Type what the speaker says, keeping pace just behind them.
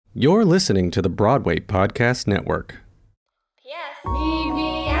You're listening to the Broadway Podcast Network. P.S. Meet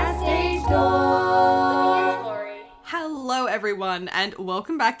me at Stage Door. Hello, everyone, and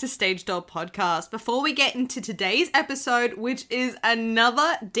welcome back to Stage Door Podcast. Before we get into today's episode, which is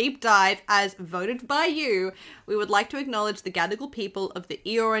another deep dive as voted by you, we would like to acknowledge the Gadigal people of the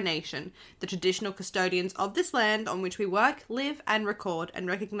Eora Nation, the traditional custodians of this land on which we work, live, and record, and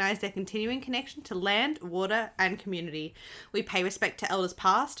recognise their continuing connection to land, water, and community. We pay respect to elders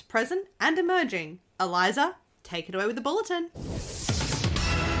past, present, and emerging. Eliza, take it away with the bulletin.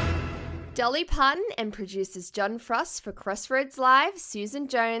 Dolly Parton and producers John Frost for Crossroads Live, Susan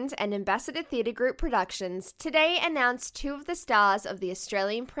Jones, and Ambassador Theatre Group Productions today announced two of the stars of the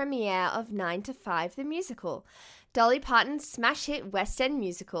Australian premiere of 9 to 5 the musical. Dolly Parton's smash hit West End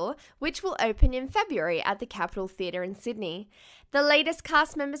musical, which will open in February at the Capitol Theatre in Sydney. The latest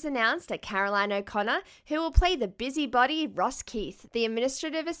cast members announced are Caroline O'Connor, who will play the busybody Ross Keith, the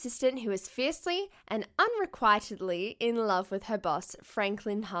administrative assistant who is fiercely and unrequitedly in love with her boss,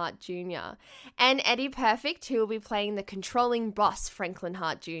 Franklin Hart Jr., and Eddie Perfect, who will be playing the controlling boss, Franklin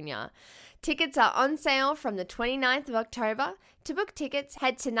Hart Jr. Tickets are on sale from the 29th of October. To book tickets,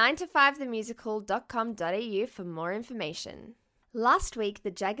 head to 9to5themusical.com.au for more information. Last week,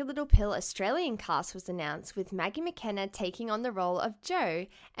 the Jagged Little Pill Australian cast was announced, with Maggie McKenna taking on the role of Jo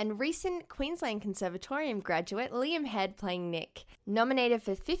and recent Queensland Conservatorium graduate Liam Head playing Nick. Nominated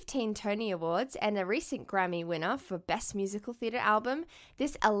for 15 Tony Awards and a recent Grammy winner for Best Musical Theatre Album,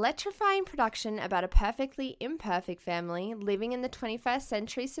 this electrifying production about a perfectly imperfect family living in the 21st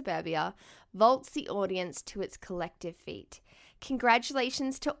century suburbia vaults the audience to its collective feet.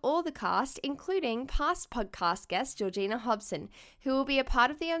 Congratulations to all the cast, including past podcast guest Georgina Hobson, who will be a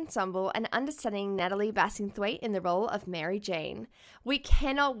part of the ensemble and understudying Natalie Bassingthwaite in the role of Mary Jane. We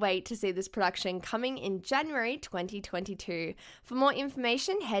cannot wait to see this production coming in January 2022. For more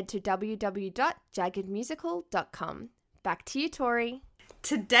information, head to www.jaggedmusical.com. Back to you, Tori.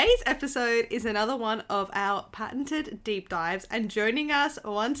 Today's episode is another one of our patented deep dives, and joining us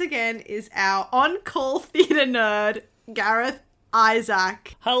once again is our on-call theatre nerd, Gareth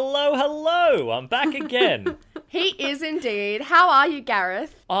Isaac. Hello, I'm back again. He is indeed. How are you,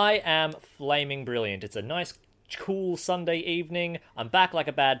 Gareth? I am flaming brilliant. It's a nice, cool Sunday evening. I'm back like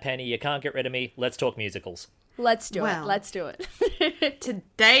a bad penny. You can't get rid of me. Let's talk musicals. Let's do it.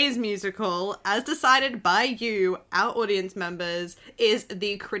 Today's musical, as decided by you, our audience members, is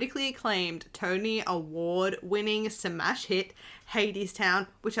the critically acclaimed Tony Award-winning smash hit Hadestown,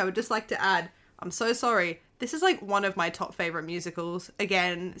 which I would just like to add, I'm so sorry, this is like one of my top favourite musicals,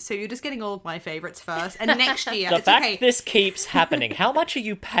 again, so you're just getting all of my favourites first, and next year, the it's fact okay. this keeps happening, how much are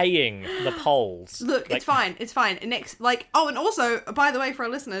you paying the polls? Look, it's fine. And also, by the way, for our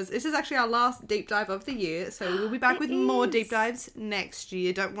listeners, this is actually our last deep dive of the year, so we'll be back with more deep dives next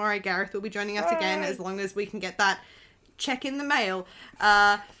year. Don't worry, Gareth will be joining us again as long as we can get that check in the mail.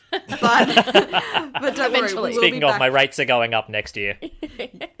 But don't worry, Speaking of, my rates are going up next year.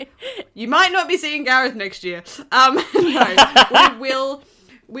 You might not be seeing Gareth next year. No,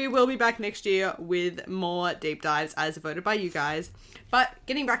 we will be back next year with more deep dives as voted by you guys. But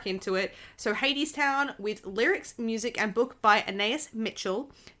getting back into it, so Hadestown, with lyrics, music, and book by Anais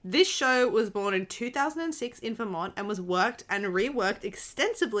Mitchell. This show was born in 2006 in Vermont and was worked and reworked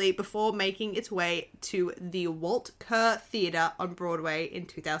extensively before making its way to the Walt Kerr Theatre on Broadway in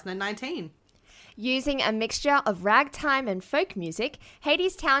 2019. Using a mixture of ragtime and folk music,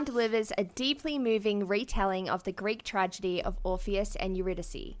 Hadestown delivers a deeply moving retelling of the Greek tragedy of Orpheus and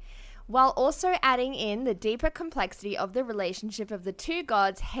Eurydice, while also adding in the deeper complexity of the relationship of the two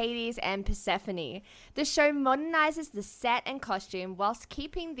gods, Hades and Persephone. The show modernizes the set and costume whilst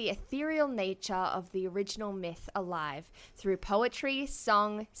keeping the ethereal nature of the original myth alive through poetry,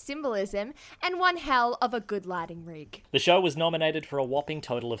 song, symbolism, and one hell of a good lighting rig. The show was nominated for a whopping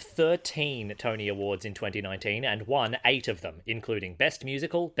total of 13 Tony Awards in 2019 and won 8 of them, including Best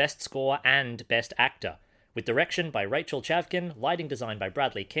Musical, Best Score, and Best Actor. With direction by Rachel Chavkin, lighting design by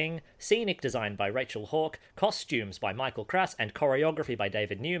Bradley King, scenic design by Rachel Hawke, costumes by Michael Krass, and choreography by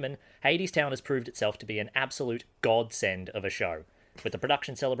David Newman, Hadestown has proved itself to be an absolute godsend of a show. With the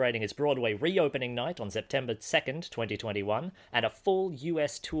production celebrating its Broadway reopening night on September 2nd, 2021, and a full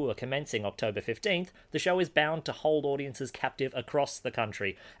US tour commencing October 15th, the show is bound to hold audiences captive across the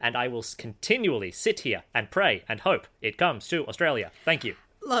country, and I will continually sit here and pray and hope it comes to Australia. Thank you.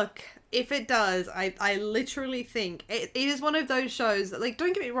 Look, if it does, I literally think it is one of those shows that, like,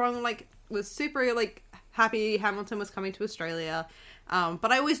 don't get me wrong, like, was super, like, happy Hamilton was coming to Australia,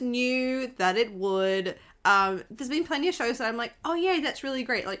 but I always knew that it would. There's been plenty of shows that I'm like, oh yeah, that's really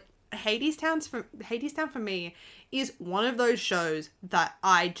great. Like, Hadestown for me is one of those shows that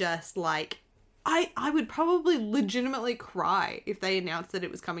I just like. I would probably legitimately cry if they announced that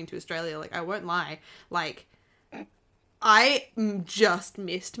it was coming to Australia. Like, I won't lie. Like, I just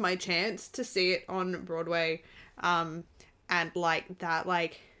missed my chance to see it on Broadway. And, like, that,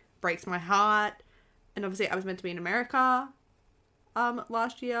 like, breaks my heart. And obviously I was meant to be in America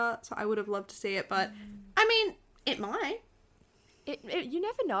last year, so I would have loved to see it. But, I mean, it might. You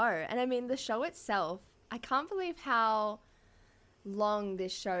never know. And, I mean, the show itself, I can't believe how long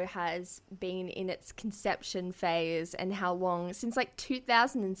this show has been in its conception phase and how long, since like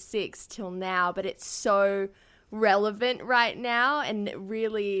 2006 till now, but it's so relevant right now and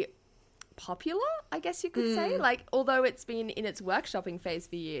really popular, I guess you could say. Like, although it's been in its workshopping phase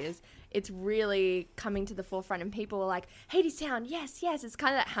for years, it's really coming to the forefront and people are like, Hadestown, yes. It's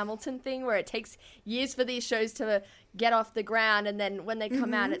kind of that Hamilton thing where it takes years for these shows to get off the ground, and then when they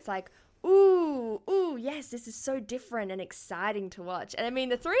come out, it's like, ooh, yes, this is so different and exciting to watch. And I mean,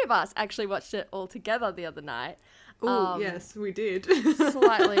 the three of us actually watched it all together the other night. Oh, yes, we did.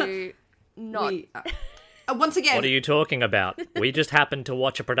 Slightly not. Once again. What are you talking about? We just happened to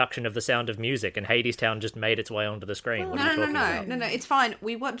watch a production of The Sound of Music and Hadestown just made its way onto the screen. What are you talking about? No, it's fine.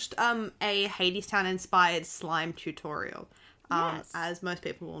 We watched a Hadestown-inspired slime tutorial, as most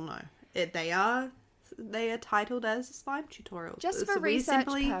people will know. They are titled as slime tutorials. Just for research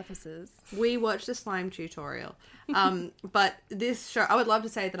purposes. We watched a slime tutorial. But this show, I would love to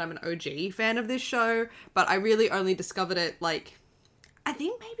say that I'm an OG fan of this show, but I really only discovered it, like, I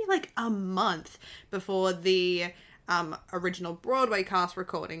think maybe like a month before the original Broadway cast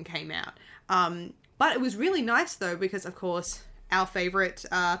recording came out. But it was really nice, though, because, of course, our favourite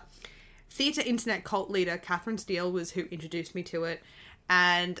theatre internet cult leader, Catherine Steele, was who introduced me to it.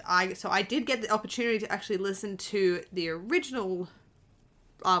 And I did get the opportunity to actually listen to the original,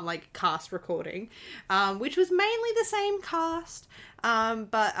 cast recording, which was mainly the same cast,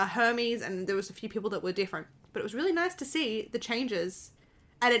 but Hermes, and there was a few people that were different. But it was really nice to see the changes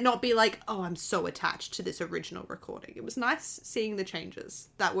and it not be like, oh, I'm so attached to this original recording. It was nice seeing the changes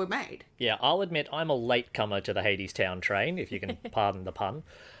that were made. Yeah, I'll admit I'm a latecomer to the Hadestown train, if you can pardon the pun.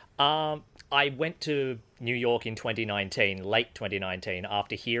 I went to New York in 2019, late 2019,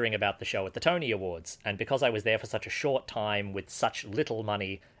 after hearing about the show at the Tony Awards. And because I was there for such a short time with such little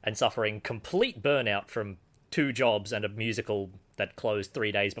money and suffering complete burnout from 2 jobs and a musical that closed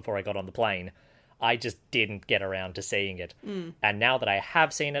 3 days before I got on the plane, I just didn't get around to seeing it. And now that I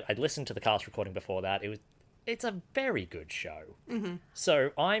have seen it, I'd listened to the cast recording before that. It's a very good show.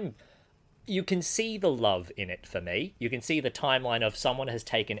 So you can see the love in it for me. You can see the timeline of someone has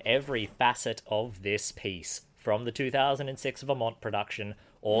taken every facet of this piece from the 2006 Vermont production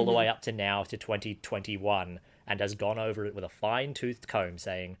all the way up to now to 2021 and has gone over it with a fine-toothed comb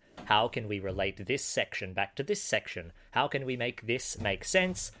saying, how can we relate this section back to this section? How can we make this make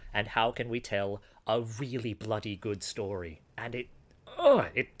sense? And how can we tell a really bloody good story? And it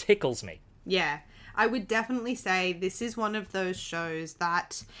tickles me. Yeah. I would definitely say this is one of those shows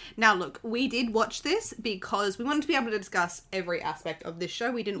that... Now, look, we did watch this because we wanted to be able to discuss every aspect of this show.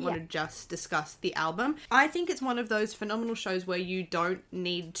 We didn't want to just discuss the album. I think it's one of those phenomenal shows where you don't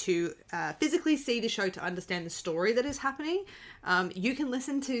need to physically see the show to understand the story that is happening. You can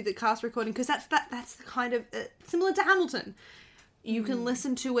listen to the cast recording because that's the kind of... similar to Hamilton. You can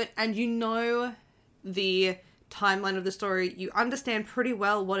listen to it and you know the timeline of the story. You understand pretty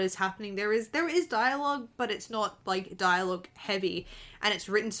well what is happening. There is dialogue, but it's not like dialogue heavy, and it's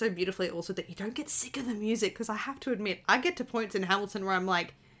written so beautifully also that you don't get sick of the music, because I have to admit I get to points in Hamilton where I'm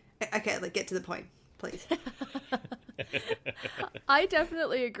like, okay, like, get to the point, please. I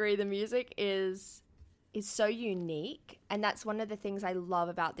definitely agree. The music is so unique, and that's one of the things I love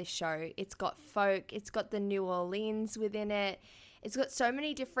about this show. It's got folk, it's got the New Orleans within it. It's got so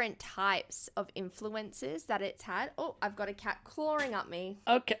many different types of influences that it's had. Oh, I've got a cat clawing up me.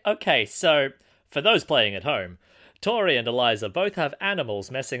 Okay, so for those playing at home, Tori and Eliza both have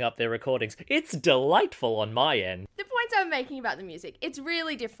animals messing up their recordings. It's delightful on my end. The points I'm making about the music, it's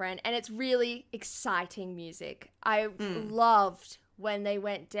really different and it's really exciting music. I loved when they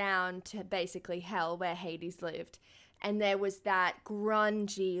went down to basically hell where Hades lived, and there was that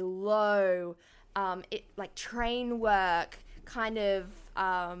grungy, low, like train work kind of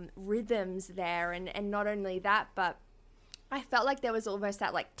rhythms there, and not only that, but I felt like there was almost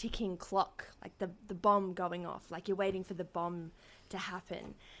that like ticking clock, like the bomb going off, like you're waiting for the bomb to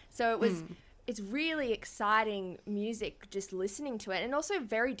happen. So it was it's really exciting music just listening to it, and also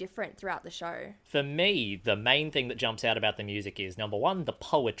very different throughout the show. For me, the main thing that jumps out about the music is, number one, the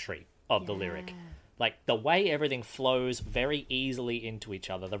poetry of the lyric. Like, the way everything flows very easily into each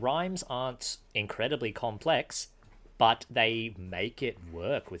other. The rhymes aren't incredibly complex, but they make it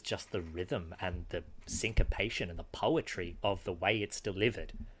work with just the rhythm and the syncopation and the poetry of the way it's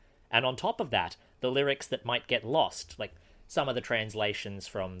delivered. And on top of that, the lyrics that might get lost, like some of the translations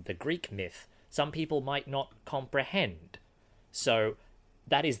from the Greek myth, some people might not comprehend. So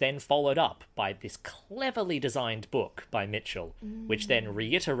that is then followed up by this cleverly designed book by Mitchell, which then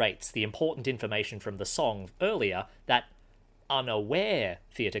reiterates the important information from the song earlier that unaware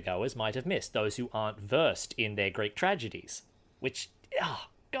theatregoers might have missed, those who aren't versed in their Greek tragedies. Which, oh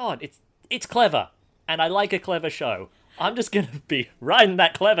God, it's clever, and I like a clever show. I'm just going to be riding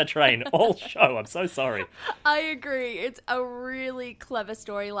that clever train all show. I'm so sorry. I agree. It's a really clever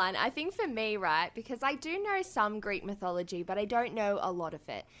storyline. I think for me, right, because I do know some Greek mythology, but I don't know a lot of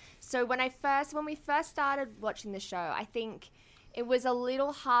it. So when we first started watching the show, I think it was a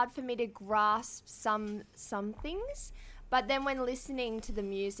little hard for me to grasp some things. But then when listening to the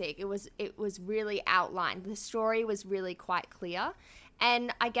music, it was really outlined. The story was really quite clear.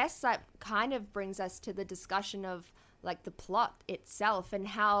 And I guess that kind of brings us to the discussion of like the plot itself and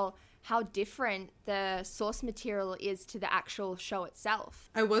how different the source material is to the actual show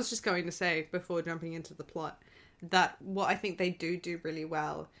itself. I was just going to say, before jumping into the plot, that what I think they do really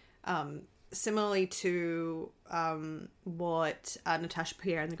well, similarly to what Natasha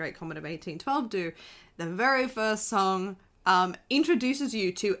Pierre and the Great Comet of 1812 do, the very first song introduces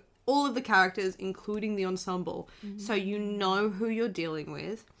you to all of the characters, including the ensemble, so you know who you're dealing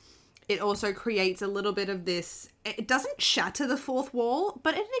with. It also creates a little bit of this, it doesn't shatter the fourth wall,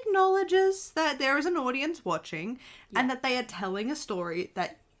 but it acknowledges that there is an audience watching and that they are telling a story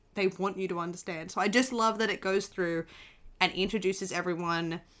that they want you to understand. So I just love that it goes through and introduces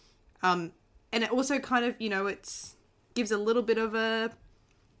everyone. And it also kind of, it gives a little bit of a,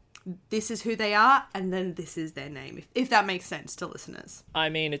 this is who they are, and then this is their name, if that makes sense to listeners. I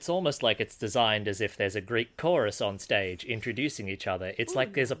mean, it's almost like it's designed as if there's a Greek chorus on stage introducing each other. It's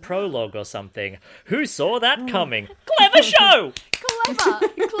like there's a prologue or something. Who saw that coming? Clever show!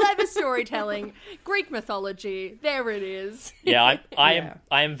 Clever storytelling. Greek mythology. There it is. Yeah, I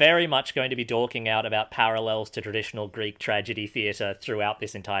am very much going to be talking out about parallels to traditional Greek tragedy theatre throughout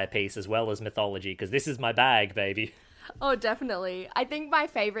this entire piece, as well as mythology, because this is my bag, baby. Oh, definitely. I think my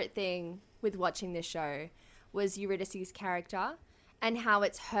favorite thing with watching this show was Eurydice's character and how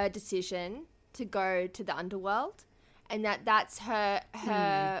it's her decision to go to the underworld, and that's her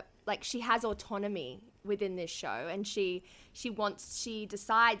like, she has autonomy within this show, and she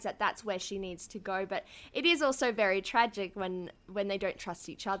decides that that's where she needs to go. But it is also very tragic when they don't trust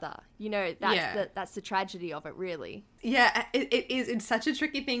each other. That's the tragedy of it, really. Yeah, it is. It's such a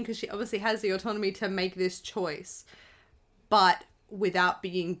tricky thing because she obviously has the autonomy to make this choice, but without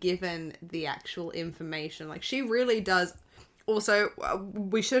being given the actual information. Like, she really does. Also,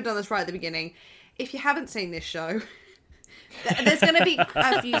 we should have done this right at the beginning. If you haven't seen this show, there's going to be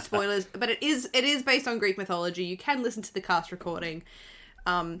a few spoilers, but it is based on Greek mythology. You can listen to the cast recording.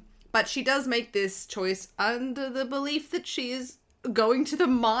 But she does make this choice under the belief that she is going to the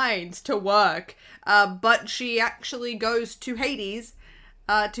mines to work. But she actually goes to Hades,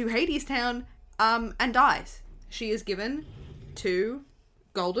 to Hadestown, and dies. She is given 2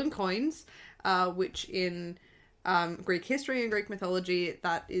 golden coins, which in Greek history and Greek mythology,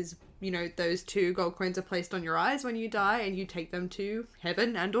 that is, those 2 gold coins are placed on your eyes when you die, and you take them to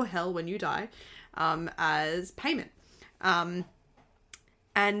heaven and or hell when you die, as payment. And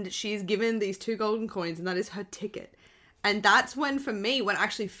she's given these 2 golden coins, and that is her ticket. And that's when, for me, when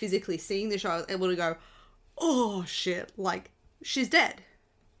actually physically seeing the show, I was able to go, oh shit, like, she's dead.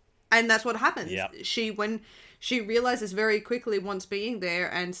 And that's what happens. Yep. When she realizes very quickly, once being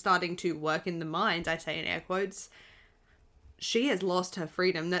there and starting to work in the mines, I say in air quotes, she has lost her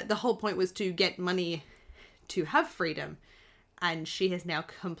freedom. The whole point was to get money to have freedom, and she has now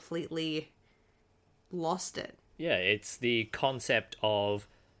completely lost it. Yeah, it's the concept of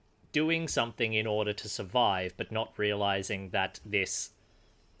doing something in order to survive, but not realizing that this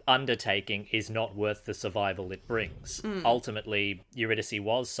undertaking is not worth the survival it brings. Ultimately, Eurydice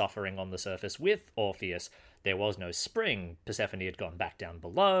was suffering on the surface with Orpheus. There was no spring. Persephone had gone back down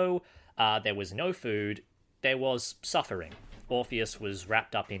below. There was no food. There was suffering. Orpheus was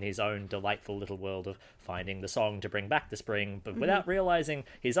wrapped up in his own delightful little world of finding the song to bring back the spring, but without realizing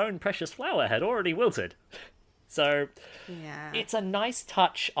his own precious flower had already wilted. So, It's a nice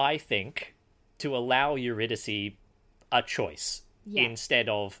touch, I think, to allow Eurydice a choice. Yeah. Instead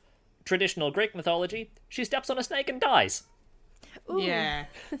of traditional Greek mythology, she steps on a snake and dies. Ooh, yeah.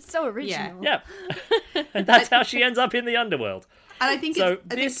 So original. Yeah. And that's how she ends up in the underworld. And I think so.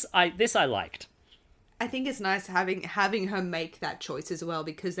 This I liked. I think it's nice having her make that choice as well,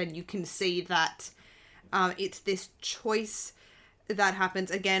 because then you can see that it's this choice that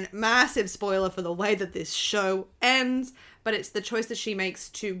happens. Again, massive spoiler for the way that this show ends, but it's the choice that she makes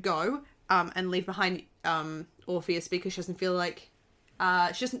to go and leave behind Orpheus, because she doesn't feel like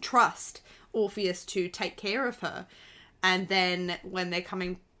she doesn't trust Orpheus to take care of her. And then when they're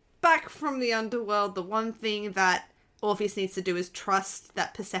coming back from the underworld, the one thing that Orpheus needs to do is trust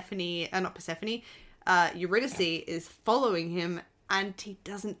that Eurydice is following him, and he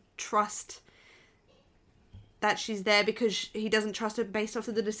doesn't trust that she's there because he doesn't trust her based off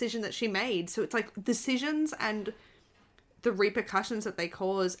of the decision that she made. So it's like decisions and the repercussions that they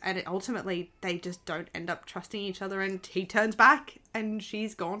cause, and ultimately they just don't end up trusting each other, and he turns back and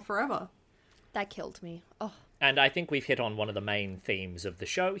she's gone forever. That killed me. Oh. And I think we've hit on one of the main themes of the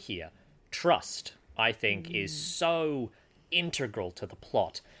show here. Trust, I think, is so integral to the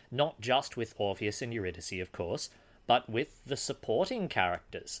plot, not just with Orpheus and Eurydice, of course, but with the supporting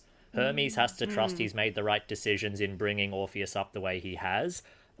characters. Hermes has to trust he's made the right decisions in bringing Orpheus up the way he has.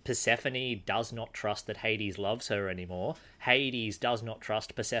 Persephone does not trust that Hades loves her anymore. Hades does not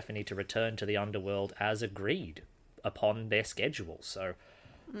trust Persephone to return to the underworld as agreed upon their schedule. So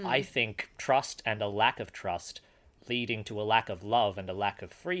I think trust and a lack of trust leading to a lack of love and a lack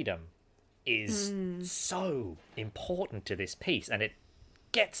of freedom is so important to this piece, and it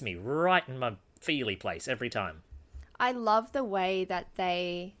gets me right in my feely place every time. I love the way that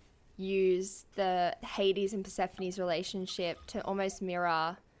they use the Hades and Persephone's relationship to almost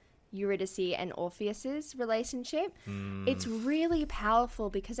mirror Eurydice and Orpheus's relationship. It's really powerful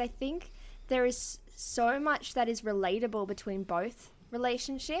because I think there is so much that is relatable between both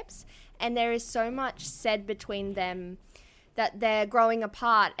relationships, and there is so much said between them that they're growing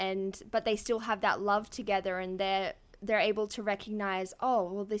apart, but they still have that love together, and they're able to recognize, oh,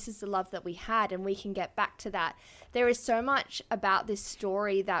 well, this is the love that we had, and we can get back to that. There is so much about this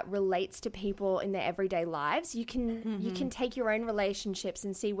story that relates to people in their everyday lives. You can take your own relationships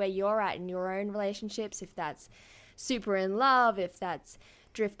and see where you're at in your own relationships, if that's super in love, if that's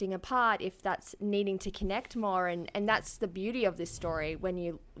drifting apart, if that's needing to connect more, and that's the beauty of this story. When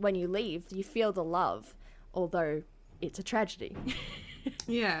you leave, you feel the love, although it's a tragedy.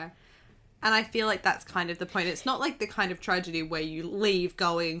 Yeah. And I feel like that's kind of the point. It's not like the kind of tragedy where you leave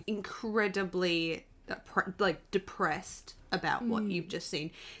going incredibly depressed about what you've just seen.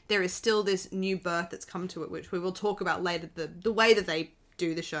 There is still this new birth that's come to it, which we will talk about later, the way that they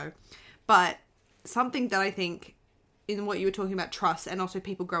do the show. But something that I think in what you were talking about, trust, and also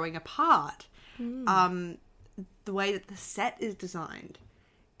people growing apart, the way that the set is designed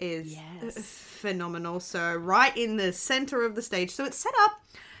is phenomenal. So right in the center of the stage. So it's set up,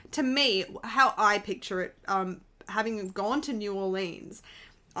 to me, how I picture it, having gone to New Orleans,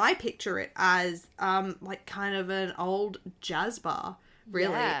 I picture it as like kind of an old jazz bar,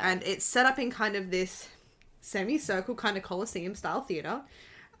 really. Yeah. And it's set up in kind of this semicircle kind of Colosseum style theater.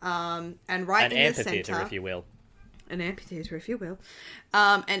 And right in the center, amphitheater, if you will. An amphitheater, if you will.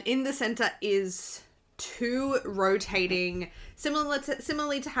 And in the center is two rotating,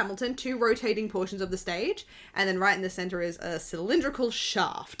 similarly to Hamilton, two rotating portions of the stage, and then right in the center is a cylindrical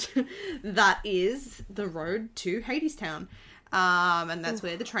shaft that is the road to Hadestown. And that's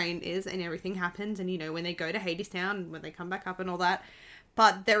where the train is and everything happens, and when they go to Hadestown and when they come back up and all that.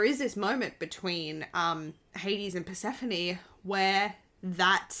 But there is this moment between Hades and Persephone where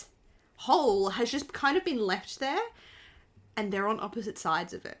that hole has just kind of been left there, and they're on opposite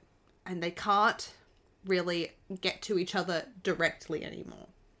sides of it, and they can't really get to each other directly anymore.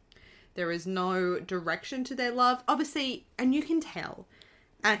 There is no direction to their love, obviously, and you can tell.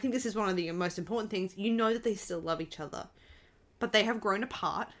 And I think this is one of the most important things. You know that they still love each other, but they have grown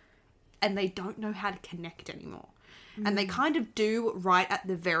apart, and they don't know how to connect anymore. And they kind of do right at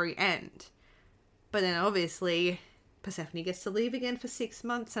the very end. But then obviously Persephone gets to leave again for 6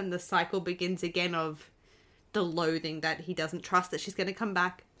 months, and the cycle begins again of the loathing that he doesn't trust that she's going to come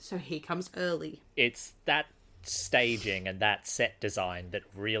back, so he comes early. It's that staging and that set design that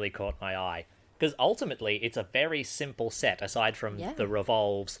really caught my eye. Because ultimately, it's a very simple set, aside from the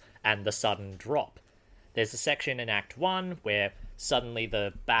revolves and the sudden drop. There's a section in Act 1 where suddenly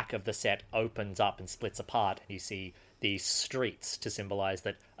the back of the set opens up and splits apart, and you see these streets to symbolize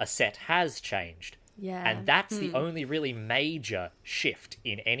that a set has changed. Yeah. And that's the only really major shift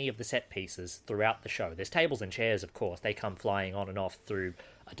in any of the set pieces throughout the show. There's tables and chairs, of course. They come flying on and off through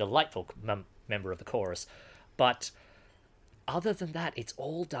a delightful member of the chorus. But other than that, it's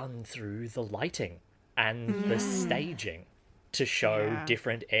all done through the lighting and the staging to show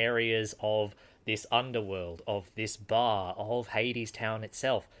different areas of this underworld, of this bar, of Hadestown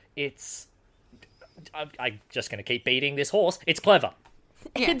itself. It's I'm just going to keep beating this horse. It's clever.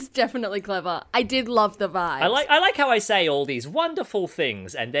 It's definitely clever. I did love the vibe. I like how I say all these wonderful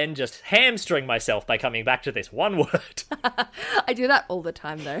things and then just hamstring myself by coming back to this one word. I do that all the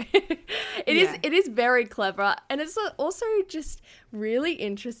time, though. It is very clever, and it's also just really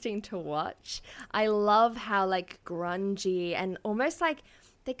interesting to watch. I love how like grungy and almost like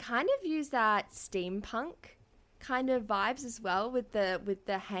they kind of use that steampunk kind of vibes as well with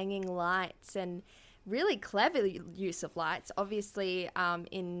the hanging lights and really clever use of lights. Obviously,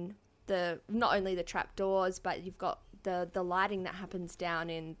 in the not only the trap doors, but you've got the lighting that happens down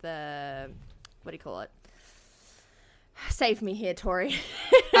in the what do you call it? Save me here, Tori.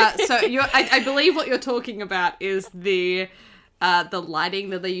 I believe what you're talking about is the lighting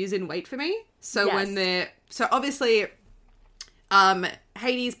that they use in Wait For Me. So Yes. Obviously,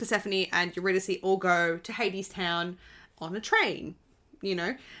 Hades, Persephone, and Eurydice all go to Hadestown on a train, you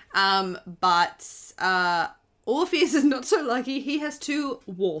know. But Orpheus is not so lucky. He has to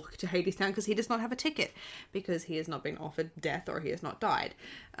walk to Hadestown because he does not have a ticket because he has not been offered death or he has not died.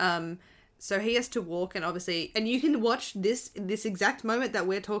 So he has to walk, and obviously, and you can watch this exact moment that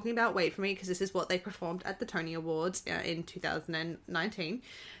we're talking about, Wait For Me, because this is what they performed at the Tony Awards in 2019.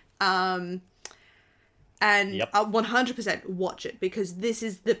 And 100% watch it, because this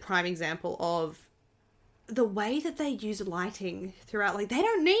is the prime example of the way that they use lighting throughout. Like, they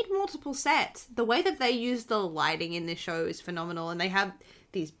don't need multiple sets. The way that they use the lighting in this show is phenomenal, and they have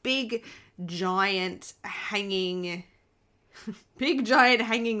these big, giant hanging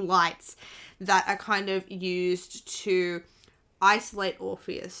lights that are kind of used to isolate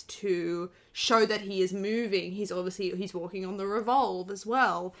Orpheus, to show that he is moving. He's walking on the revolve as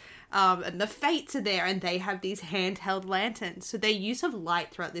well. And the Fates are there, and they have these handheld lanterns. So their use of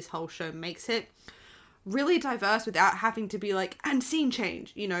light throughout this whole show makes it really diverse without having to be like, and scene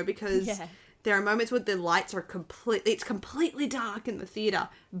change, you know, because there are moments where the lights are completely dark in the theater,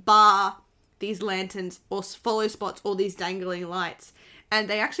 bar these lanterns or follow spots or these dangling lights. And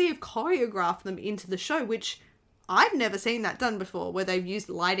they actually have choreographed them into the show, which I've never seen that done before, where they've used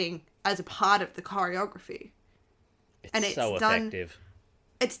lighting as a part of the choreography. It's so effective.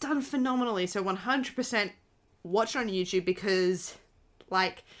 It's done phenomenally. So 100% watch it on YouTube, because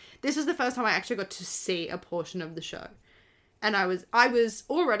like, this was the first time I actually got to see a portion of the show. And I was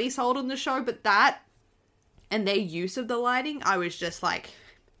already sold on the show, but that and their use of the lighting, I was just like,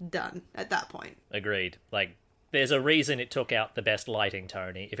 done at that point. Agreed. Like, there's a reason it took out the best lighting,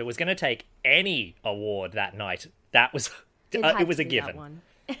 Tony. If it was going to take any award that night, that was it was a given.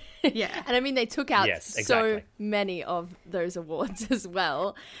 Yeah. And I mean, they took out so exactly. many of those awards as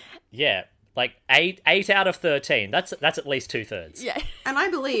well. Yeah. Like 8 out of 13. That's at least 2/3. Yeah. And I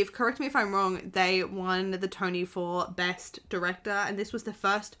believe, correct me if I'm wrong, they won the Tony for Best Director, and this was the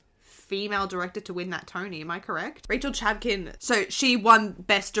first female director to win that Tony. Am I correct? Rachel Chavkin. So she won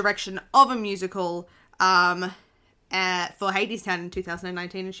Best Direction of a Musical for Hadestown in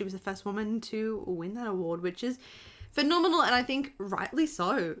 2019, and she was the first woman to win that award, which is phenomenal, and I think rightly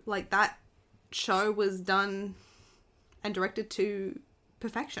so. Like, that show was done and directed to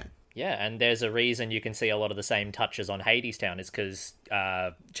perfection. Yeah, and there's a reason you can see a lot of the same touches on Hadestown is because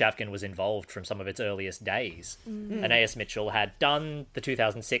Chavkin was involved from some of its earliest days. Anais Mitchell had done the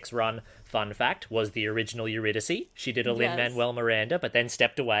 2006 run. Fun fact, was the original Eurydice. She did a Lin-Manuel Miranda, but then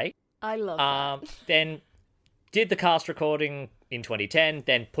stepped away. I love that. Then did the cast recording in 2010,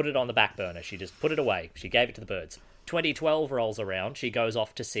 then put it on the back burner. She just put it away. She gave it to the birds. 2012 rolls around. She goes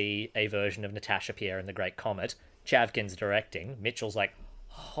off to see a version of Natasha Pierre and the Great Comet. Chavkin's directing. Mitchell's like,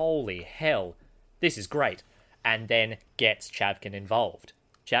 holy hell, this is great. And then gets Chavkin involved.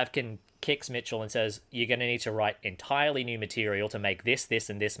 Chavkin kicks Mitchell and says, you're going to need to write entirely new material to make this,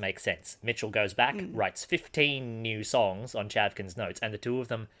 and this make sense. Mitchell goes back, writes 15 new songs on Chavkin's notes, and the two of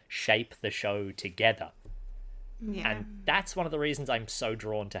them shape the show together. Yeah. And that's one of the reasons I'm so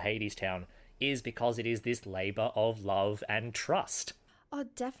drawn to Hadestown, is because it is this labour of love and trust. Oh,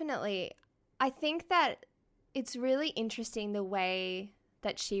 definitely. I think that it's really interesting the way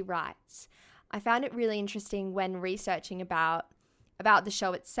that she writes. I found it really interesting when researching about the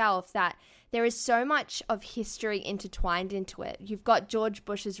show itself that there is so much of history intertwined into it. You've got George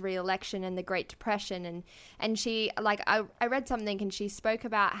Bush's re-election and the Great Depression, and she, like, I read something and she spoke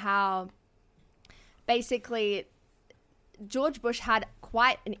about how basically George Bush had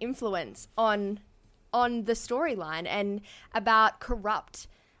quite an influence on the storyline and about corrupt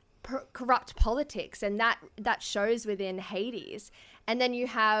politics, and that shows within Hades. And then you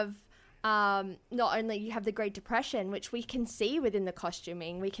have not only you have the Great Depression, which we can see within the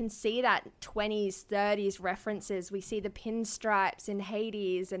costuming. We can see that 20s, 30s references. We see the pinstripes in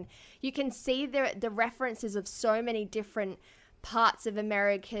Hades, and you can see the references of so many different parts of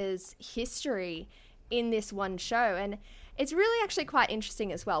America's history in this one show. And it's really actually quite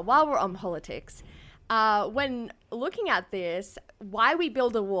interesting as well, while we're on politics, when looking at this, Why We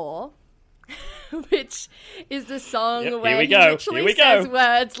Build a Wall, which is the song where he literally says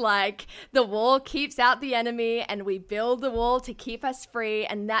words like, the wall keeps out the enemy and we build the wall to keep us free,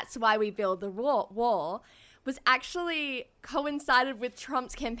 and that's why we build the wall, was actually coincided with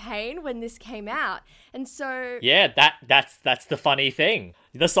Trump's campaign when this came out. And so... Yeah, that's the funny thing.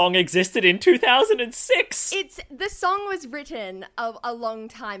 The song existed in 2006! The song was written a long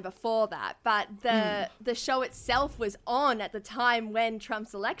time before that, but the show itself was on at the time when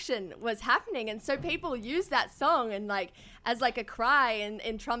Trump's election was happening, and so people use that song and as a cry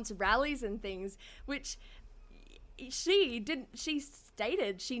in Trump's rallies and things, which... She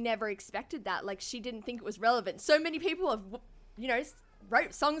stated she never expected that. She didn't think it was relevant. So many people have,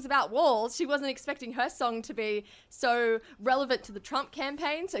 wrote songs about walls. She wasn't expecting her song to be so relevant to the Trump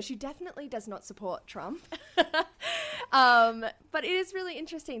campaign. So she definitely does not support Trump. But it is really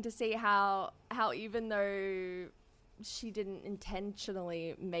interesting to see how even though she didn't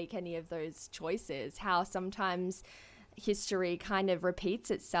intentionally make any of those choices, how sometimes history kind of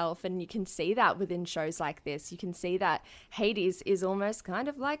repeats itself, and you can see that within shows like this. You can see that Hades is almost kind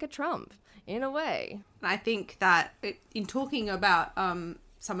of like a Trump in a way. I think that in talking about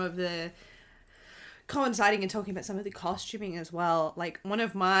some of the coinciding and talking about some of the costuming as well, one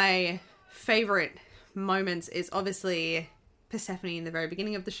of my favorite moments is obviously Persephone in the very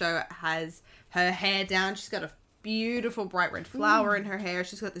beginning of the show has her hair down. She's got a beautiful bright red flower in her hair.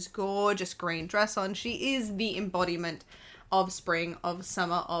 She's got this gorgeous green dress on. She is the embodiment of spring, of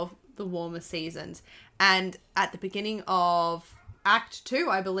summer, of the warmer seasons. And at the beginning of Act 2,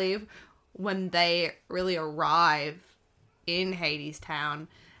 I believe, when they really arrive in Hadestown,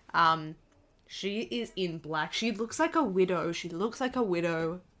 she is in black. She looks like a widow. She looks like a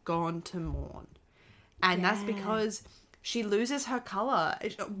widow gone to mourn. And that's because she loses her colour.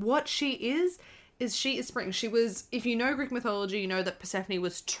 What she is she is spring. She was, if you know Greek mythology, you know that Persephone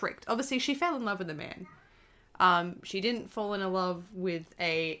was tricked. Obviously, she fell in love with a man. She didn't fall in love with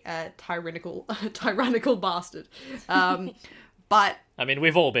a tyrannical bastard. But I mean,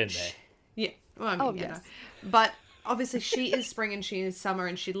 we've all been there. Yeah. Well, yes. But obviously, she is spring and she is summer,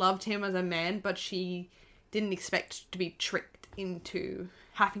 and she loved him as a man, but she didn't expect to be tricked into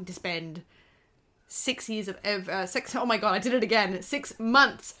having to spend 6 years of 6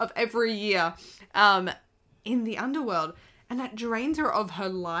 months of every year in the underworld, and that drains her of her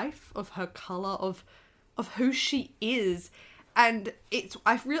life, of her color, of who she is. And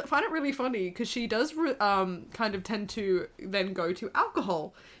I find it really funny because she does kind of tend to then go to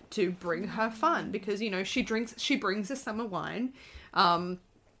alcohol to bring her fun, because she brings the summer wine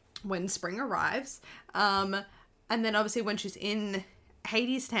when spring arrives, and then obviously when she's in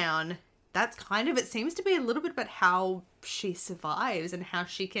Hadestown, that's kind of, it seems to be a little bit about how she survives and how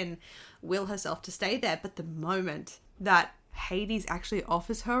she can will herself to stay there. But the moment that Hades actually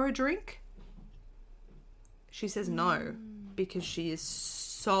offers her a drink, she says no, because she is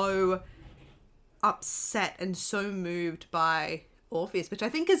so upset and so moved by Orpheus, which I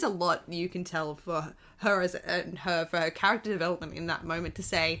think is a lot you can tell for her for her character development in that moment, to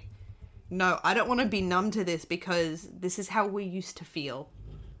say, no, I don't want to be numb to this, because this is how we used to feel.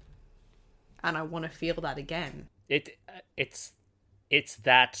 And I want to feel that again. It's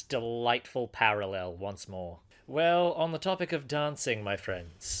that delightful parallel once more. Well, on the topic of dancing, my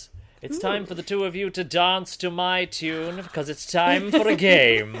friends, it's time for the two of you to dance to my tune, because it's time for a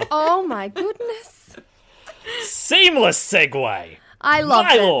game. Oh my goodness. Seamless segue. I love it.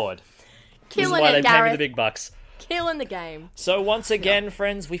 My lord. Killing this is why it, they pay me Gareth. the big bucks. Killing the game. So once again,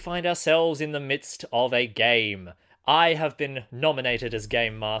 friends, we find ourselves in the midst of a game. I have been nominated as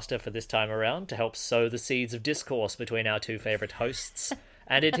Game Master for this time around to help sow the seeds of discourse between our two favourite hosts,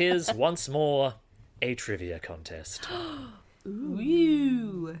 and it is, once more, a trivia contest.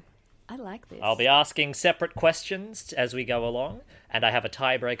 Ooh. I like this. I'll be asking separate questions as we go along, and I have a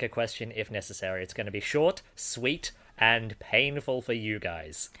tiebreaker question if necessary. It's going to be short, sweet, and painful for you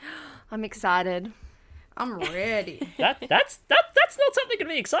guys. I'm excited. I'm ready. That's not something to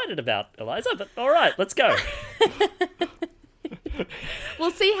be excited about, Eliza, but alright, let's go.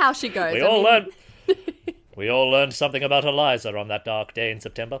 We'll see how she goes. We all learned something about Eliza on that dark day in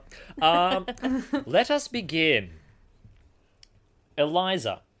September. Let us begin.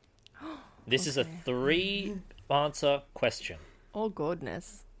 Eliza, this is a 3-answer question. Oh,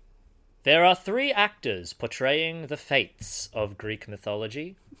 goodness. There are 3 actors portraying the fates of Greek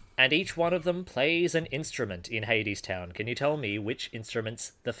mythology, and each one of them plays an instrument in Hadestown. Can you tell me which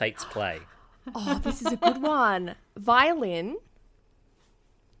instruments the fates play? Oh, this is a good one. Violin,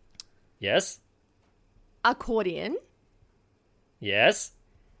 Yes? accordion, Yes?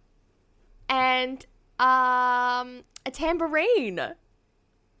 and a tambourine.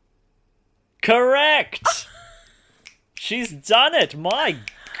 Correct! She's done it! My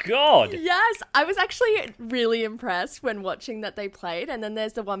God! Yes, I was actually really impressed when watching that they played, and then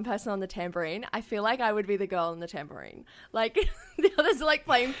there's the one person on the tambourine. I feel like I would be the girl on the tambourine. Like, the others are like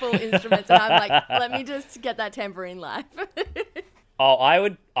playing full instruments, and I'm like, let me just get that tambourine live. Oh,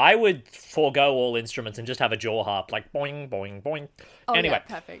 I would forego all instruments and just have a jaw harp, like boing, boing, boing. Oh, Anyway,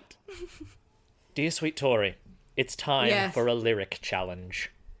 yeah, perfect. dear sweet Tori, it's time Yes. for a lyric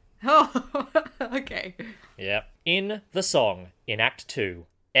challenge. Oh, okay. Yep. In the song, in Act 2,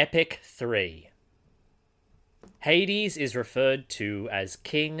 Epic 3, Hades is referred to as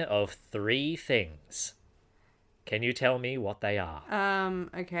king of 3 things. Can you tell me what they are?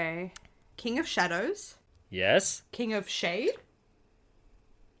 Okay. King of Shadows, Yes? King of Shade,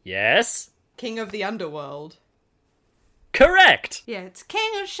 Yes? King of the Underworld. Correct! Yeah, it's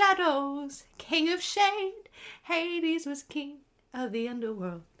King of Shadows, King of Shade. Hades was king of the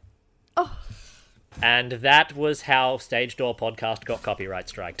underworld. Oh, And that was how Stage Door Podcast got copyright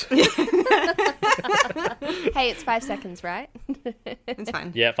striked. hey, it's 5 seconds, right? It's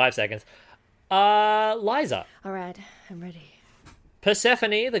fine. Yeah, 5 seconds. Liza. All right, I'm ready.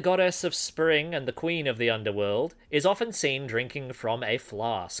 Persephone, the goddess of spring and the queen of the underworld, is often seen drinking from a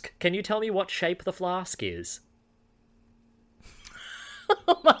flask. Can you tell me what shape the flask is?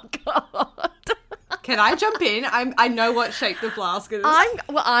 Oh my god. Can I jump in? I know what shape the flask is.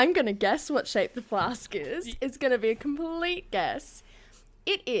 I'm gonna guess what shape the flask is. It's gonna be a complete guess.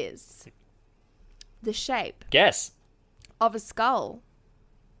 It is the shape Guess. of a skull.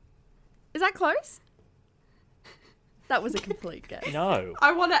 Is that close? That was a complete guess. No.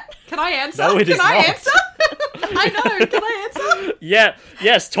 I want to... Can I answer? No, it is Can I not. answer? I know. Can I answer? Yeah.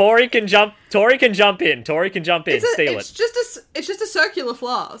 Yes. Tori can jump in. Tori can jump in. Steal It's it. it's just a circular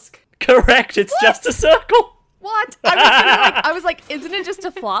flask. Correct. It's just a circle. What? I was like, isn't it just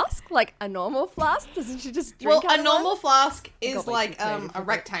a flask? Like a normal flask? Doesn't she just drink Well, out a of normal one? flask is got way like too creative a with it.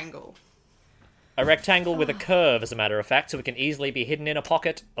 rectangle. A rectangle with a curve, as a matter of fact, so it can easily be hidden in a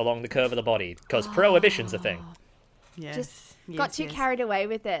pocket along the curve of the body, because prohibition's a thing. Yes. Just got too carried away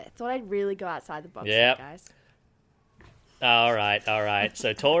with it. Thought I'd really go outside the box, Yep. here, guys. All right.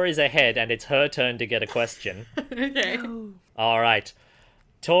 So Tori's ahead, and it's her turn to get a question. Okay. All right.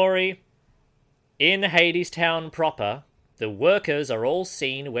 Tori, in Hadestown proper, the workers are all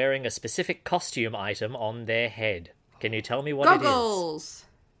seen wearing a specific costume item on their head. Can you tell me what it is? Goggles.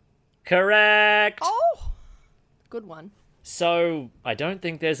 Correct! Oh, good one. So, I don't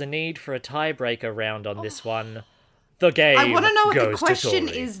think there's a need for a tiebreaker round on this one. The game I want to know what the goes to question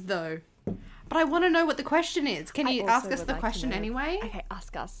Tori. is, though. But I want to know what the question is. Can you also ask us would the like to question know. anyway? Okay,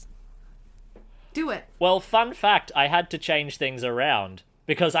 ask us. Do it. Well, fun fact, I had to change things around,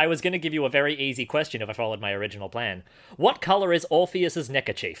 because I was going to give you a very easy question if I followed my original plan. What colour is Orpheus's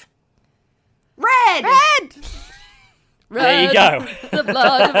neckerchief? Red! Red! There you go. The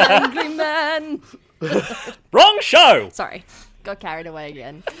blood of an angry man. Wrong show! Sorry, got carried away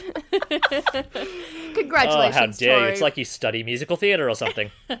again. Oh, Congratulations, how dare you. Tori. It's like you study musical theatre or something.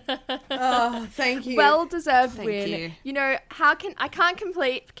 Oh, thank you. Well-deserved Thank win. you. know, I can't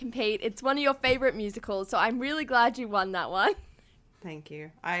compete. It's one of your favorite musicals, so I'm really glad you won that one. Thank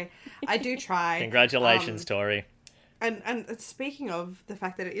you. I do try. Congratulations, Tori. And speaking of the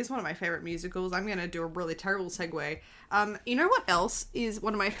fact that it is one of my favorite musicals, I'm going to do a really terrible segue. You know what else is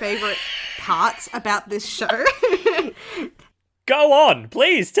one of my favorite parts about this show? Go on,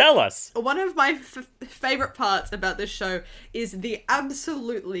 please tell us. One of my favorite parts about this show is the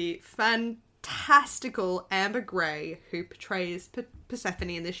absolutely fantastical Amber Gray, who portrays Persephone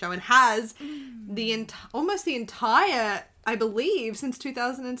in this show and has almost the entire, I believe, since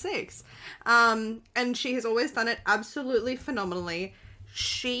 2006. And she has always done it absolutely phenomenally.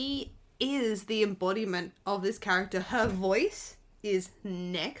 She is the embodiment of this character. Her voice is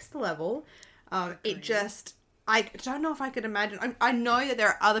next level. It just... I don't know if I could imagine. I know that there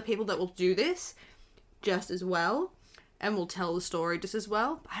are other people that will do this just as well and will tell the story just as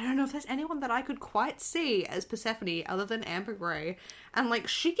well. But I don't know if there's anyone that I could quite see as Persephone other than Amber Gray. And, like,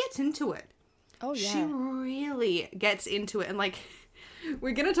 she gets into it. Oh, yeah. She really gets into it. And, like,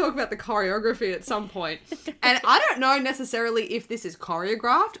 we're going to talk about the choreography at some point. And I don't know necessarily if this is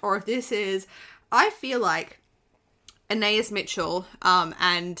choreographed or if this is... I feel like Anais Mitchell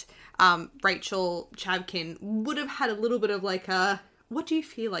and Rachel Chavkin would have had a little bit of like a, what do you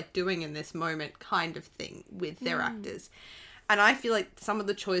feel like doing in this moment kind of thing with their actors. And I feel like some of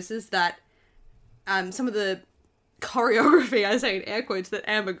the choices that, some of the choreography, I say in air quotes, that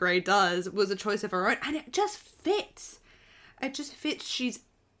Amber Gray does was a choice of her own. And it just fits. It just fits.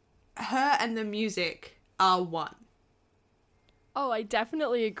 Her and the music are one. Oh, I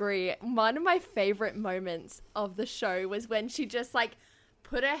definitely agree. One of my favorite moments of the show was when she just like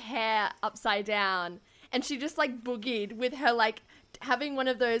put her hair upside down and she just like boogied with her like having one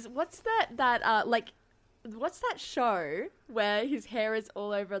of those, what's that show where his hair is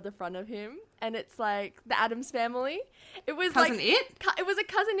all over the front of him and it's like the Addams Family? It was Cousin like It? It was a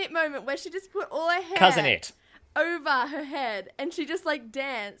Cousin It moment where she just put all her hair Cousin It. over her head and she just like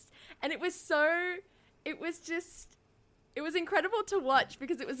danced, and it was incredible to watch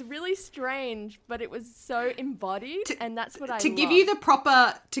because it was really strange, but it was so embodied, and that's what I to give you the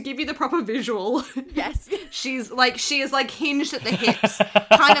proper visual. Yes. she is like hinged at the hips,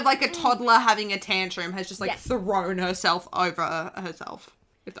 kind of like a toddler having a tantrum, has just like thrown herself over herself,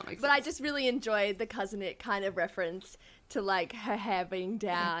 if that makes sense. But I just really enjoyed the Cousin It kind of reference to like her hair being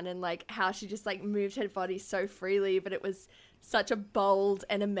down and like how she just like moved her body so freely, but it was such a bold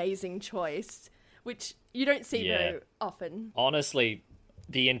and amazing choice, which you don't see very often. Honestly,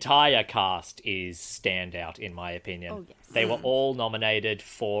 the entire cast is standout, in my opinion. Oh, yes. They were all nominated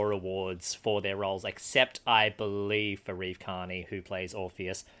for awards for their roles, except, I believe, for Reeve Carney, who plays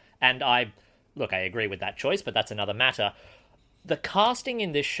Orpheus. And I agree with that choice, but that's another matter. The casting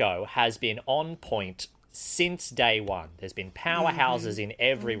in this show has been on point since day one. There's been powerhouses in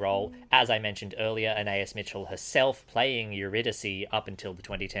every role. As I mentioned earlier, Anais Mitchell herself playing Eurydice up until the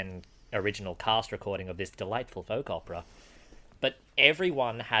 2010 original cast recording of this delightful folk opera. But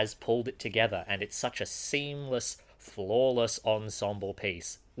everyone has pulled it together, and it's such a seamless, flawless ensemble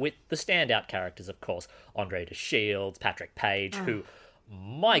piece, with the standout characters, of course, Andre de Shields, Patrick Page, who,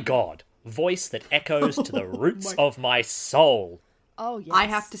 my God, voice that echoes to the roots of my soul. Oh, yes. I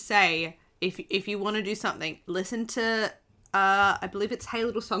have to say, if you want to do something, listen to, I believe it's Hey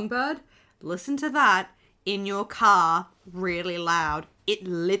Little Songbird. Listen to that in your car really loud. It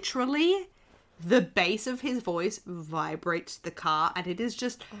literally, the bass of his voice vibrates the car, and it is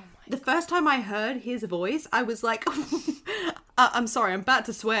just, the first time I heard his voice, I was like, I'm sorry, I'm about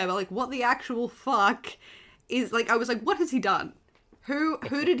to swear, but like, what the actual fuck is, like, I was like, what has he done? Who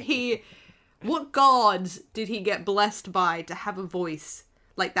did he, what gods did he get blessed by to have a voice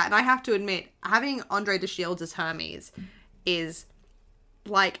like that? And I have to admit, having Andre de Shields as Hermes is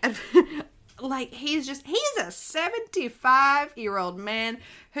like, like, he's a 75-year-old man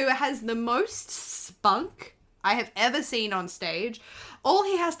who has the most spunk I have ever seen on stage. All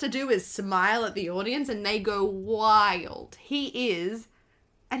he has to do is smile at the audience and they go wild. He is,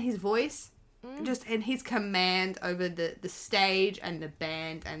 and his voice, just, and his command over the stage and the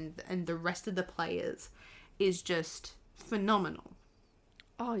band and the rest of the players is just phenomenal.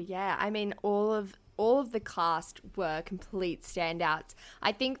 Oh, yeah. I mean, all of the cast were complete standouts.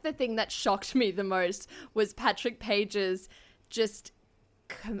 I think the thing that shocked me the most was Patrick Page's just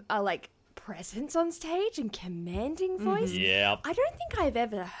like presence on stage and commanding voice. Yeah. I don't think I've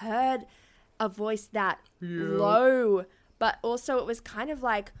ever heard a voice that low, but also it was kind of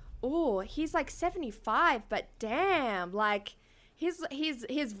like, oh, he's like 75, but damn, like his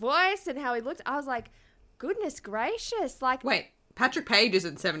voice and how he looked, I was like, goodness gracious, like, Wait, Patrick Page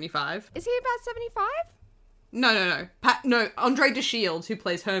isn't 75. is he about 75? No. No, Andre de Shields, who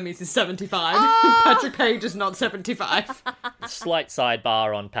plays Hermes, is 75. Oh! Patrick Page is not 75. Slight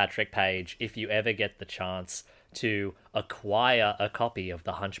sidebar on Patrick Page. If you ever get the chance to acquire a copy of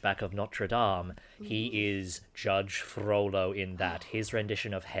The Hunchback of Notre Dame, he is Judge Frollo in that. His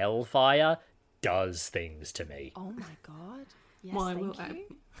rendition of Hellfire does things to me. Oh my god. Yes, Well, thank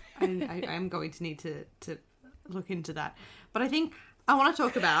you. I am going to need to look into that. But I think I want to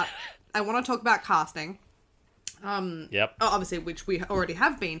talk about casting. Yep. Obviously, which we already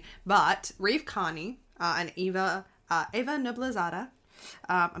have been, but Reeve Carney and Eva Noblezada.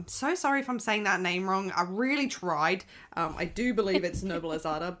 I'm so sorry if I'm saying that name wrong. I really tried. I do believe it's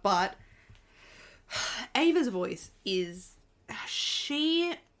Noblezada, but Ava's voice is,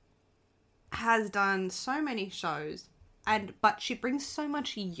 she has done so many shows, but she brings so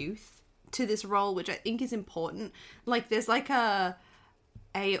much youth to this role, which I think is important. Like, there's like a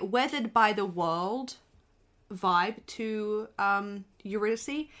weathered by the world vibe to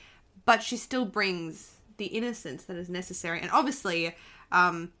Eurydice, but she still brings the innocence that is necessary. And obviously,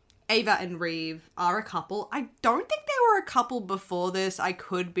 Ava and Reeve are a couple. I don't think they were a couple before this. I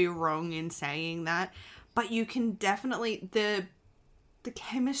could be wrong in saying that, but you can definitely, the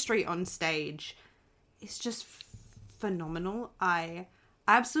chemistry on stage is just phenomenal. I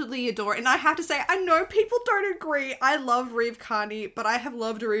absolutely adore it. And I have to say, I know people don't agree. I love Reeve Carney, but I have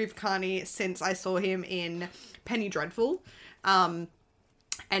loved Reeve Carney since I saw him in Penny Dreadful.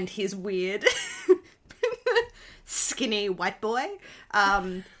 And his weird skinny white boy.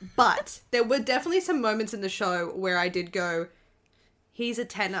 But there were definitely some moments in the show where I did go, he's a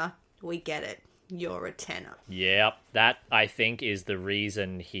tenor. We get it. You're a tenor. Yep, that, I think, is the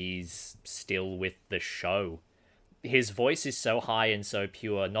reason he's still with the show. His voice is so high and so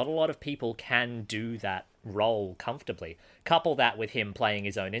pure, not a lot of people can do that role comfortably. Couple that with him playing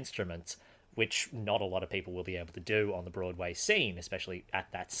his own instruments, which not a lot of people will be able to do on the Broadway scene, especially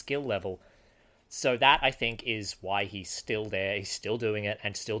at that skill level. So that, I think, is why he's still there, he's still doing it,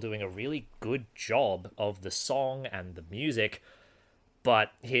 and still doing a really good job of the song and the music.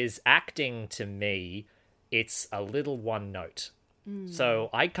 But his acting, to me, it's a little one note. So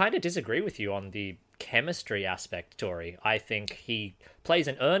I kind of disagree with you on the chemistry aspect, Tori. I think he plays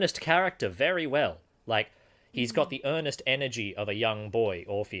an earnest character very well. Like, he's got the earnest energy of a young boy,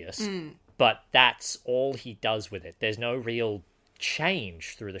 Orpheus, but that's all he does with it. There's no real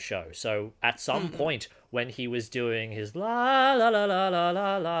change through the show. So at some point, when he was doing his la la la la la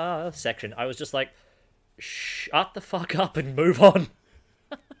la la section, I was just like, shut the fuck up and move on.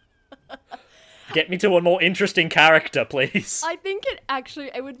 Get me to a more interesting character, please. I think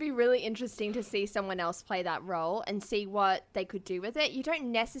it would be really interesting to see someone else play that role and see what they could do with it. You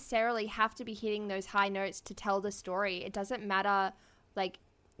don't necessarily have to be hitting those high notes to tell the story. It doesn't matter, like,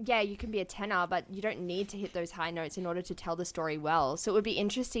 yeah, you can be a tenor, but you don't need to hit those high notes in order to tell the story well. So it would be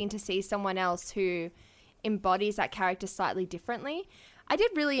interesting to see someone else who embodies that character slightly differently. I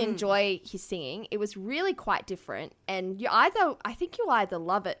did really enjoy his singing. It was really quite different, and I think you'll either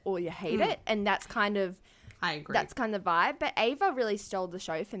love it or you hate it, and that's kind of, I agree. That's kind of the vibe. But Ava really stole the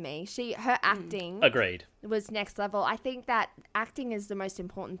show for me. Her acting Agreed. was next level. I think that acting is the most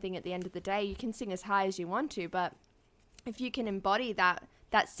important thing at the end of the day. You can sing as high as you want to, but if you can embody that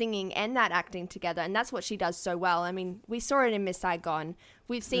singing and that acting together, and that's what she does so well. I mean, we saw it in Miss Saigon.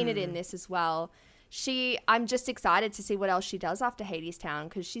 We've seen it in this as well. I'm just excited to see what else she does after Hadestown,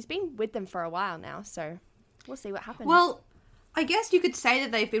 because she's been with them for a while now, so we'll see what happens. Well, I guess you could say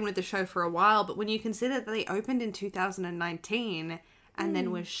that they've been with the show for a while, but when you consider that they opened in 2019 and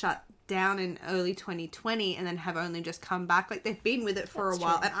then were shut down in early 2020 and then have only just come back, like, they've been with it for a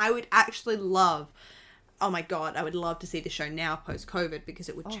while. True. And I would actually love, oh my God, I would love to see the show now post-COVID, because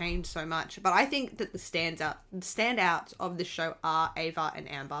it would change so much. But I think that the standouts of the show are Ava and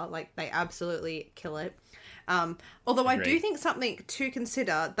Amber. Like, they absolutely kill it. Although I do think something to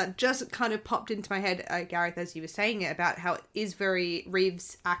consider that just kind of popped into my head, Gareth, as you were saying it, about how it is very,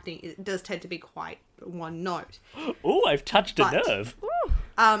 Reeves' acting, it does tend to be quite one note. Ooh, I've touched a nerve.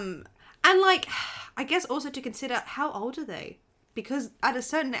 And, like, I guess also to consider, how old are they? Because at a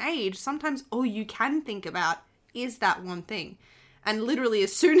certain age, sometimes all you can think about is that one thing. And literally,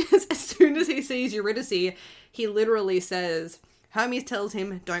 as soon as he sees Eurydice, he literally says, Hermes tells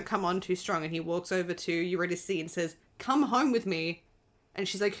him, don't come on too strong. And he walks over to Eurydice and says, come home with me. And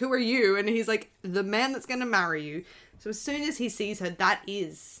she's like, who are you? And he's like, the man that's going to marry you. So as soon as he sees her, that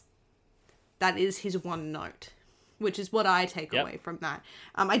is his one note, which is what I take away from that.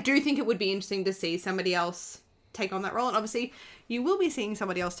 I do think it would be interesting to see somebody else take on that role, and obviously you will be seeing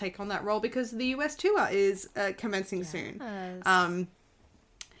somebody else take on that role because the US tour is commencing soon.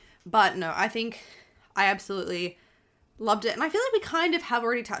 But no, I think I absolutely loved it, and I feel like we kind of have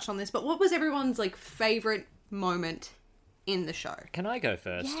already touched on this, but what was everyone's, like, favorite moment in the show? Can I go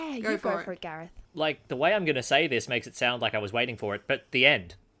first? Yeah, you go for it, Gareth. Like, the way I'm going to say this makes it sound like I was waiting for it, but the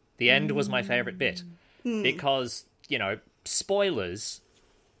end was my favorite bit, because, you know, spoilers,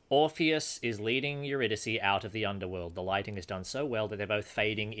 Orpheus is leading Eurydice out of the underworld. The lighting is done so well that they're both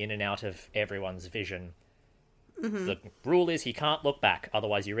fading in and out of everyone's vision. The rule is he can't look back,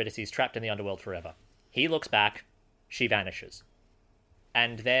 otherwise Eurydice is trapped in the underworld forever. He looks back, she vanishes.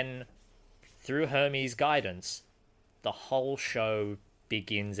 And then, through Hermes' guidance, the whole show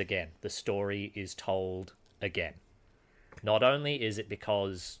begins again. The story is told again. Not only is it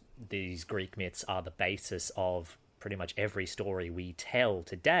because these Greek myths are the basis of pretty much every story we tell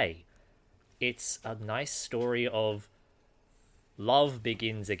today, it's a nice story of love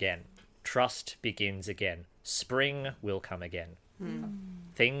begins again, trust begins again, spring will come again,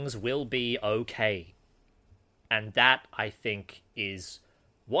 things will be okay. And that, I think, is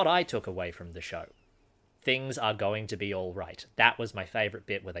what I took away from the show. Things are going to be all right. That was my favourite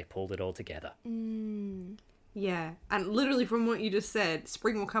bit, where they pulled it all together. Yeah, and literally from what you just said,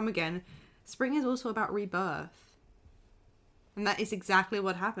 spring will come again. spring is also about rebirth. And that is exactly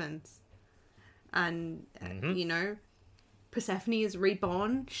what happens. And, you know, Persephone is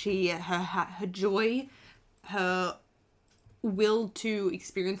reborn. Her joy, her will to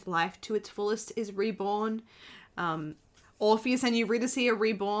experience life to its fullest is reborn. Orpheus and Eurydice are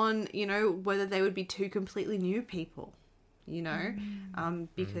reborn, you know, whether they would be two completely new people, you know,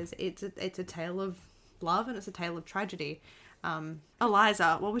 because it's a tale of love and it's a tale of tragedy.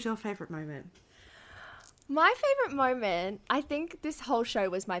 Eliza, what was your favourite moment? My favourite moment, I think this whole show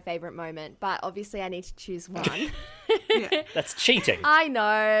was my favourite moment, but obviously I need to choose one. That's cheating. I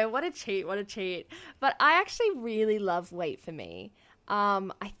know. What a cheat. But I actually really love Wait For Me.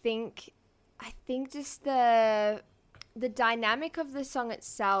 I think just the dynamic of the song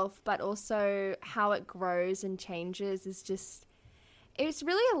itself, but also how it grows and changes it's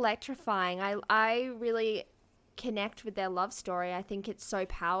really electrifying. I really connect with their love story. I think it's so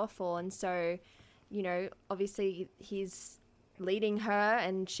powerful, and so, you know, obviously he's leading her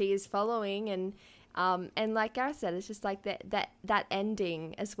and she is following, and like Gareth said, it's just like that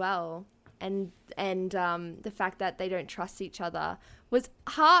ending as well, and the fact that they don't trust each other was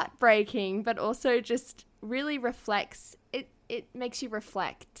heartbreaking, but also just really reflects it makes you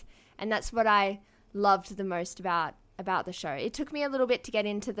reflect, and that's what I loved the most about the show. It took me a little bit to get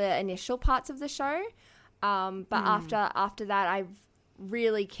into the initial parts of the show, but after that I've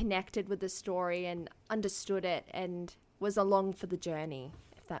really connected with the story and understood it and was along for the journey,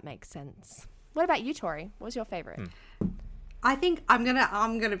 if that makes sense. What about you, Tori? What was your favorite? I think I'm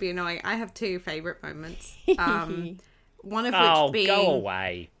gonna be annoying. I have two favorite moments. One of which being go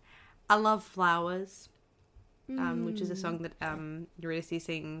away. I Love Flowers, which is a song that Eurydice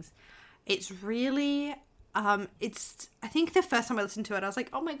sings. It's really I think the first time I listened to it I was like,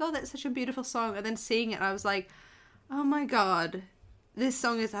 oh my god, that's such a beautiful song, and then seeing it I was like, oh my god, this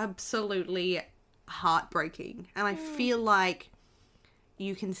song is absolutely heartbreaking, and I feel like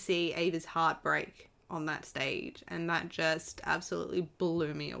you can see Ava's heartbreak on that stage, and that just absolutely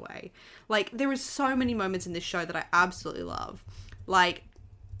blew me away. Like, there is so many moments in this show that I absolutely love. Like,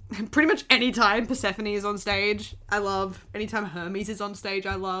 pretty much any time Persephone is on stage, I love. Anytime Hermes is on stage,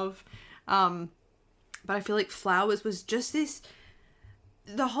 I love. But I feel like Flowers was just this...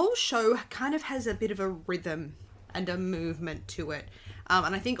 The whole show kind of has a bit of a rhythm and a movement to it.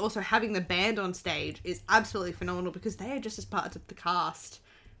 And I think also having the band on stage is absolutely phenomenal, because they are just as part of the cast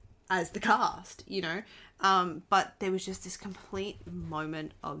as the cast, you know. But there was just this complete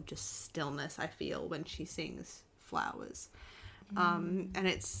moment of just stillness, I feel, when she sings Flowers. And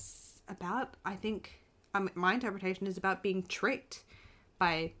it's about, I think, my interpretation is about being tricked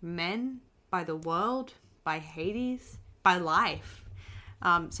by men, by the world, by Hades, by life.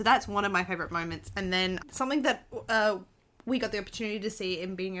 So that's one of my favourite moments. And then something that we got the opportunity to see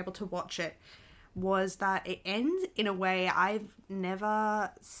in being able to watch it was that it ends in a way I've never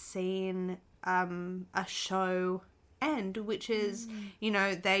seen a show end, which is, you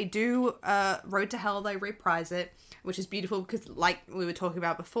know, they do Road to Hell, they reprise it, which is beautiful because, like we were talking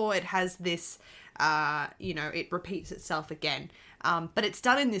about before, it has this, you know, it repeats itself again. But it's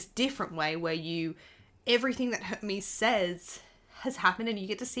done in this different way where everything that Hermes says has happened, and you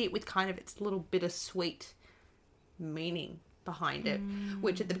get to see it with kind of its little bittersweet meaning behind it,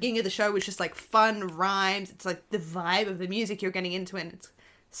 which at the beginning of the show was just like fun rhymes. It's like the vibe of the music you're getting into, and it's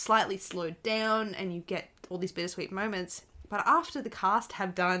slightly slowed down, and you get all these bittersweet moments. But after the cast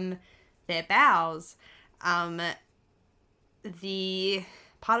have done their bows, the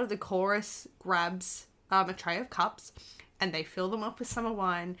part of the chorus grabs a tray of cups, and they fill them up with summer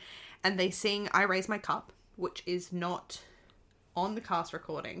wine, and they sing I Raise My Cup, which is not on the cast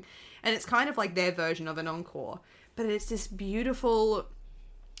recording, and it's kind of like their version of an encore, but it's this beautiful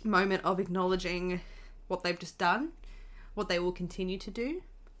moment of acknowledging what they've just done, what they will continue to do,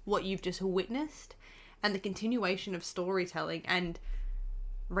 what you've just witnessed, and the continuation of storytelling and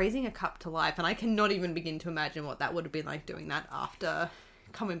raising a cup to life. And I cannot even begin to imagine what that would have been like doing that after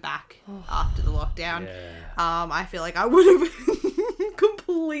coming back after the lockdown. I feel like I would have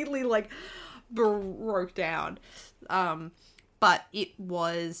completely like broke down. But it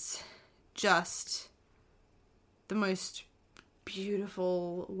was just the most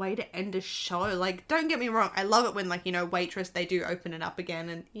beautiful way to end a show. Like, don't get me wrong, I love it when, like, you know, Waitress, they do open it up again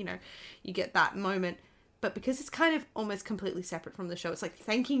and, you know, you get that moment. But because it's kind of almost completely separate from the show, it's like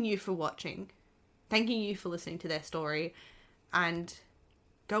thanking you for watching, thanking you for listening to their story, and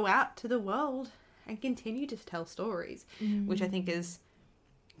go out to the world and continue to tell stories, which I think is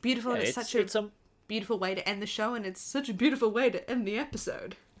beautiful. And it's such a beautiful way to end the show, and it's such a beautiful way to end the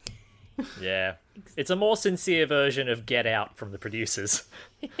episode. Yeah. It's a more sincere version of Get Out from the producers.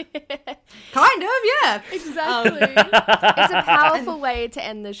 Kind of, yeah. Exactly. It's a powerful way to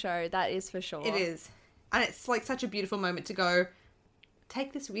end the show, that is for sure. It is. And it's like such a beautiful moment to go,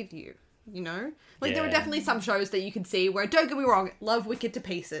 take this with you, you know? Like there were definitely some shows that you could see where, don't get me wrong, love Wicked to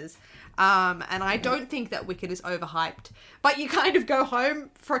pieces. And I don't think that Wicked is overhyped. But you kind of go home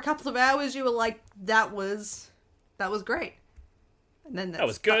for a couple of hours, you were like, that was great. And then that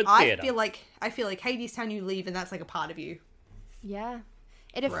was good I theatre. feel like Hadestown, you leave and that's like a part of you. Yeah.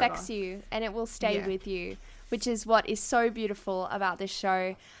 It affects you and it will stay with you, which is what is so beautiful about this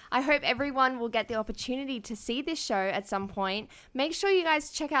show. I hope everyone will get the opportunity to see this show at some point. Make sure you guys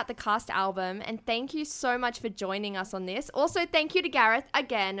check out the cast album, and thank you so much for joining us on this. Also, thank you to Gareth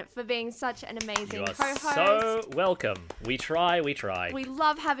again for being such an amazing co-host. So welcome. We try. We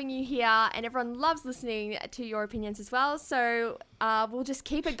love having you here, and everyone loves listening to your opinions as well. So we'll just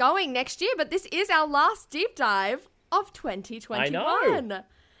keep it going next year, but this is our last deep dive of 2021. I know.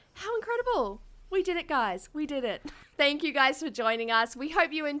 How incredible. We did it, guys. We did it. Thank you guys for joining us. We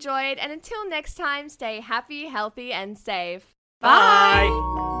hope you enjoyed. And until next time, stay happy, healthy, and safe. Bye.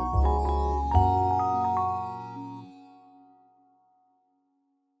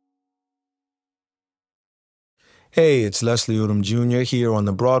 Hey, it's Leslie Odom Jr. here on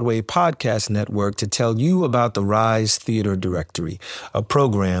the Broadway Podcast Network to tell you about the Rise Theater Directory, a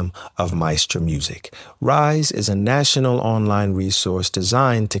program of Maestro Music. Rise is a national online resource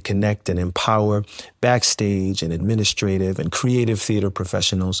designed to connect and empower backstage and administrative and creative theater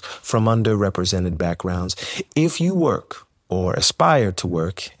professionals from underrepresented backgrounds. If you work or aspire to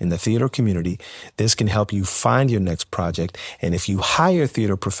work in the theater community, this can help you find your next project. And if you hire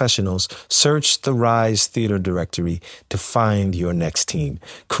theater professionals, search the Rise Theater Directory to find your next team.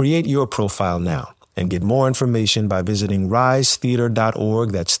 Create your profile now and get more information by visiting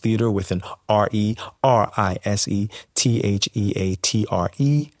risetheatre.org. That's theater with an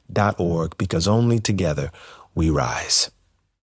RERISETHEATRE.org, because only together we rise.